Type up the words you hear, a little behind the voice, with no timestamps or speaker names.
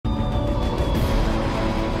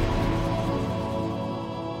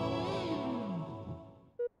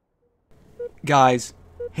Guys,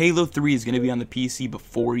 Halo 3 is going to be on the PC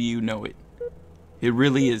before you know it. It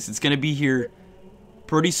really is. It's going to be here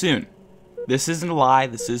pretty soon. This isn't a lie.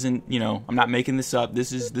 This isn't, I'm not making this up.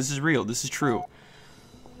 This is real. This is true.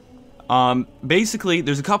 Basically,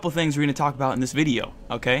 there's a couple things we're going to talk about in this video,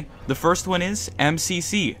 okay? The first one is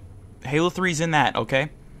MCC. Halo 3's in that,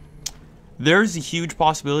 okay? There's a huge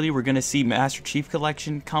possibility we're going to see Master Chief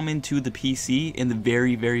Collection come into the PC in the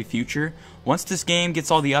very, very future. Once this game gets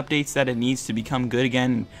all the updates that it needs to become good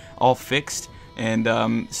again, all fixed,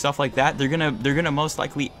 and stuff like that, they're gonna most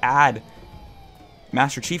likely add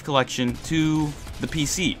Master Chief Collection to the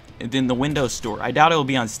PC and in the Windows Store. I doubt it will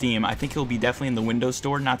be on Steam. I think it'll be definitely in the Windows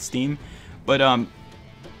Store, not Steam. But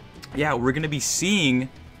yeah, we're gonna be seeing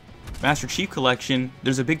Master Chief Collection.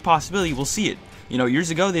 There's a big possibility we'll see it. Years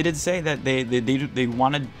ago they did say that they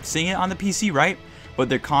wanted seeing it on the PC, right? But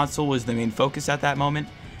their console was the main focus at that moment.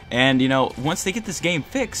 And once they get this game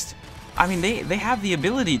fixed, I mean they have the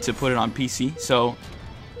ability to put it on PC, so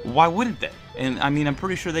why wouldn't they? And I mean, I'm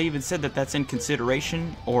pretty sure they even said that that's in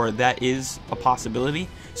consideration, or that is a possibility.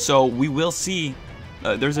 So we will see,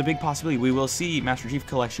 there's a big possibility we will see Master Chief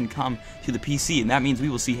Collection come to the PC, and that means we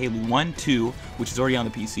will see Halo 1, 2, which is already on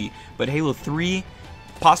the PC, but Halo 3,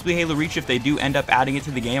 possibly Halo Reach if they do end up adding it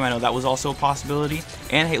to the game. I know that was also a possibility.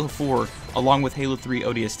 And Halo 4, along with Halo 3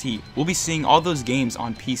 ODST. We'll be seeing all those games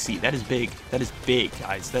on PC. That is big. That is big,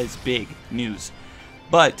 guys. That is big news.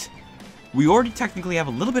 But we already technically have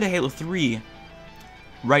a little bit of Halo 3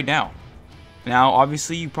 right now. Now,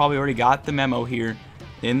 obviously, you probably already got the memo here.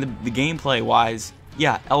 In the gameplay-wise,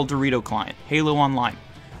 yeah, El Dorito client, Halo Online.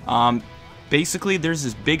 Basically, there's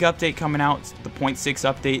this big update coming out, it's the 0.6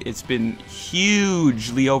 update. It's been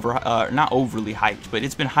hugely not overly hyped, but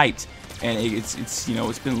it's been hyped, and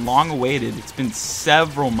it's been long awaited. It's been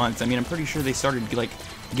several months. I mean, I'm pretty sure they started like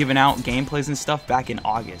giving out gameplays and stuff back in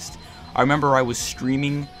August. I remember I was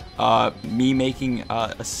streaming me making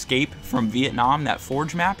Escape from Vietnam, that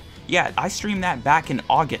Forge map. Yeah, I streamed that back in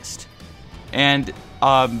August, and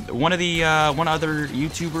one other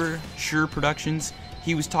YouTuber, Sure Productions,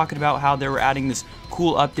 he was talking about how they were adding this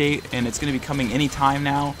cool update, and it's going to be coming anytime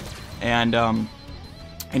now. And I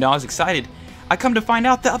was excited. I come to find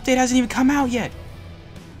out the update hasn't even come out yet.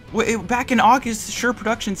 Back in August, Sure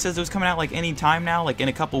Productions says it was coming out like any time now, like in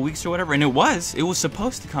a couple weeks or whatever, and it was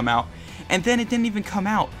supposed to come out, and then it didn't even come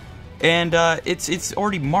out. And it's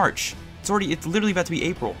already March. It's literally about to be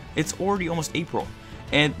April. It's already almost April,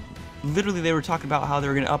 and literally they were talking about how they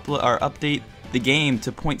were going to update the game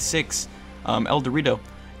to 0.6. El Dorito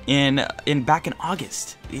back in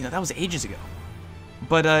August. That was ages ago.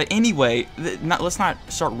 But anyway, let's not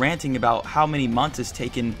start ranting about how many months it's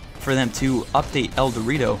taken for them to update El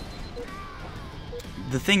Dorito.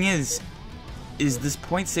 The thing is this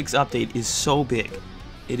 0.6 update is so big.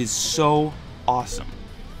 It is so awesome.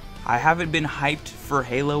 I haven't been hyped for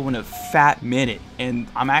Halo in a fat minute, and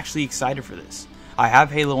I'm actually excited for this. I have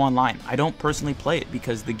Halo Online. I don't personally play it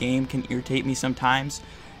because the game can irritate me sometimes.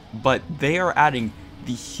 But they are adding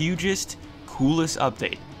the hugest, coolest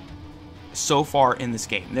update so far in this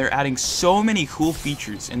game. They're adding so many cool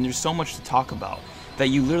features, and there's so much to talk about that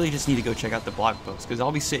you literally just need to go check out the blog post, because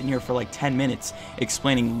I'll be sitting here for like 10 minutes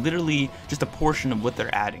explaining literally just a portion of what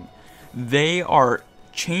they're adding. They are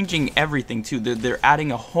changing everything too. They're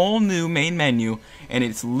adding a whole new main menu, and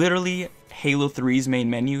it's literally Halo 3's main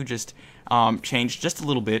menu, just changed just a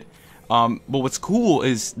little bit. But what's cool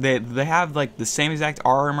is that they have like the same exact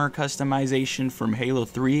armor customization from Halo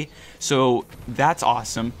 3, so that's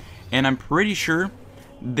awesome. And I'm pretty sure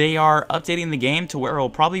they are updating the game to where it'll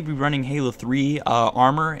probably be running Halo 3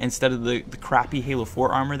 armor instead of the crappy Halo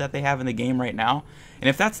 4 armor that they have in the game right now. And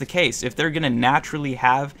if that's the case, if they're going to naturally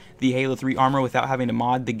have the Halo 3 armor without having to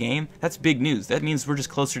mod the game, that's big news. That means we're just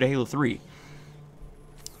closer to Halo 3.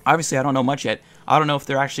 Obviously, I don't know much yet. I don't know if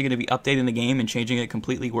they're actually going to be updating the game and changing it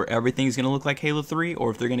completely where everything's going to look like Halo 3, or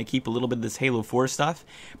if they're going to keep a little bit of this Halo 4 stuff.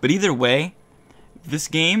 But either way, this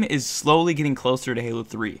game is slowly getting closer to Halo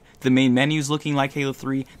 3. The main menu is looking like Halo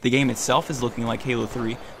 3. The game itself is looking like Halo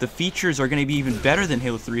 3. The features are going to be even better than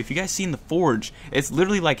Halo 3. If you guys seen the Forge, it's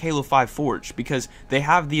literally like Halo 5 Forge, because they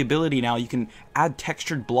have the ability now, you can add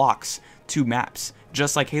textured blocks to maps,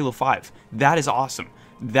 just like Halo 5. That is awesome.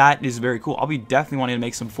 That is very cool. I'll be definitely wanting to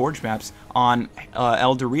make some Forge maps on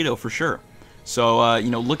El Dorito for sure. So,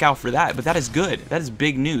 look out for that. But that is good. That is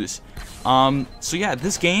big news. So yeah,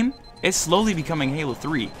 this game is slowly becoming Halo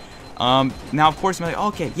 3. Now, of course, I'm like,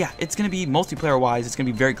 okay, yeah, it's going to be multiplayer-wise, it's going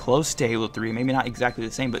to be very close to Halo 3. Maybe not exactly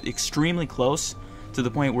the same, but extremely close to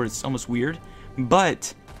the point where it's almost weird.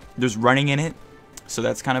 But there's running in it, so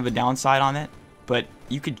that's kind of a downside on it. but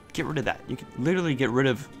you could get rid of that. You could literally get rid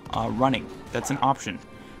of running. That's an option.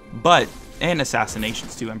 But, and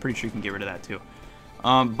assassinations too. I'm pretty sure you can get rid of that too.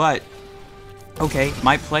 But, okay,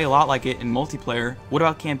 might play a lot like it in multiplayer. What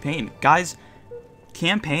about campaign? Guys,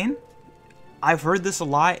 campaign? I've heard this a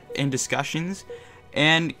lot in discussions.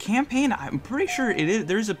 And campaign, I'm pretty sure it is.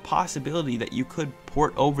 There's a possibility that you could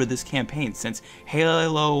port over this campaign, since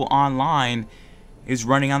Halo Online is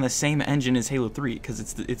running on the same engine as Halo 3, because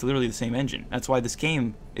it's literally the same engine. That's why this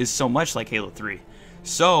game is so much like Halo 3.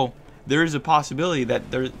 So there is a possibility that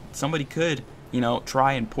somebody could, you know,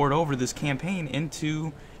 try and port over this campaign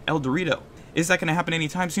into El Dorito. Is that going to happen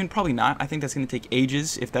anytime soon? Probably not. I think that's going to take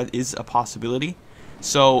ages if that is a possibility.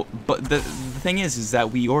 So, but the thing is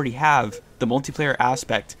that we already have the multiplayer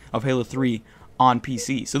aspect of Halo 3 on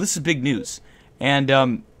PC. So this is big news.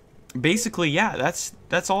 And basically, yeah,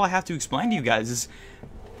 that's all I have to explain to you guys is,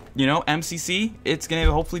 you know, MCC, it's going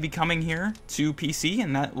to hopefully be coming here to PC,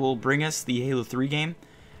 and that will bring us the Halo 3 game.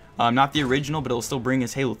 Not the original, but it will still bring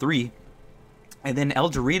us Halo 3. And then El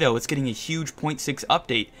Dorito, it's getting a huge 0.6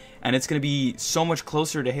 update, and it's going to be so much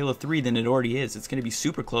closer to Halo 3 than it already is. It's going to be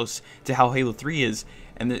super close to how Halo 3 is,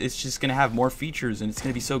 and it's just going to have more features, and it's going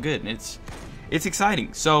to be so good, and it's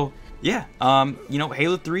exciting. So, yeah, you know,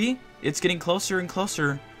 Halo 3, it's getting closer and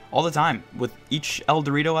closer all the time. With each El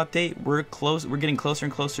Dorito update, we're getting closer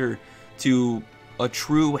and closer to a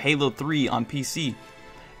true Halo 3 on PC.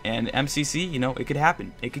 And MCC, you know, it could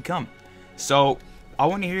happen. It could come. So I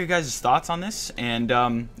want to hear you guys' thoughts on this and,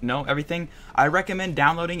 you know, everything. I recommend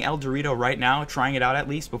downloading El Dorito right now, trying it out at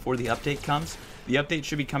least before the update comes. The update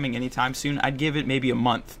should be coming anytime soon. I'd give it maybe a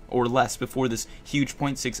month or less before this huge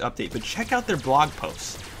 0.6 update. But check out their blog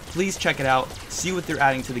posts. Please check it out. See what they're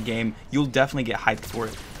adding to the game. You'll definitely get hyped for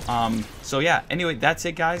it. So yeah, anyway, that's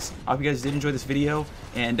it, guys. I hope you guys did enjoy this video,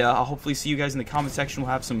 and I'll hopefully see you guys in the comment section.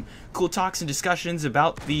 We'll have some cool talks and discussions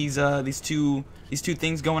about these two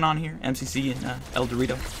things going on here, MCC and El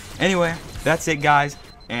Dorito. Anyway, that's it, guys,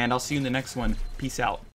 and I'll see you in the next one. Peace out.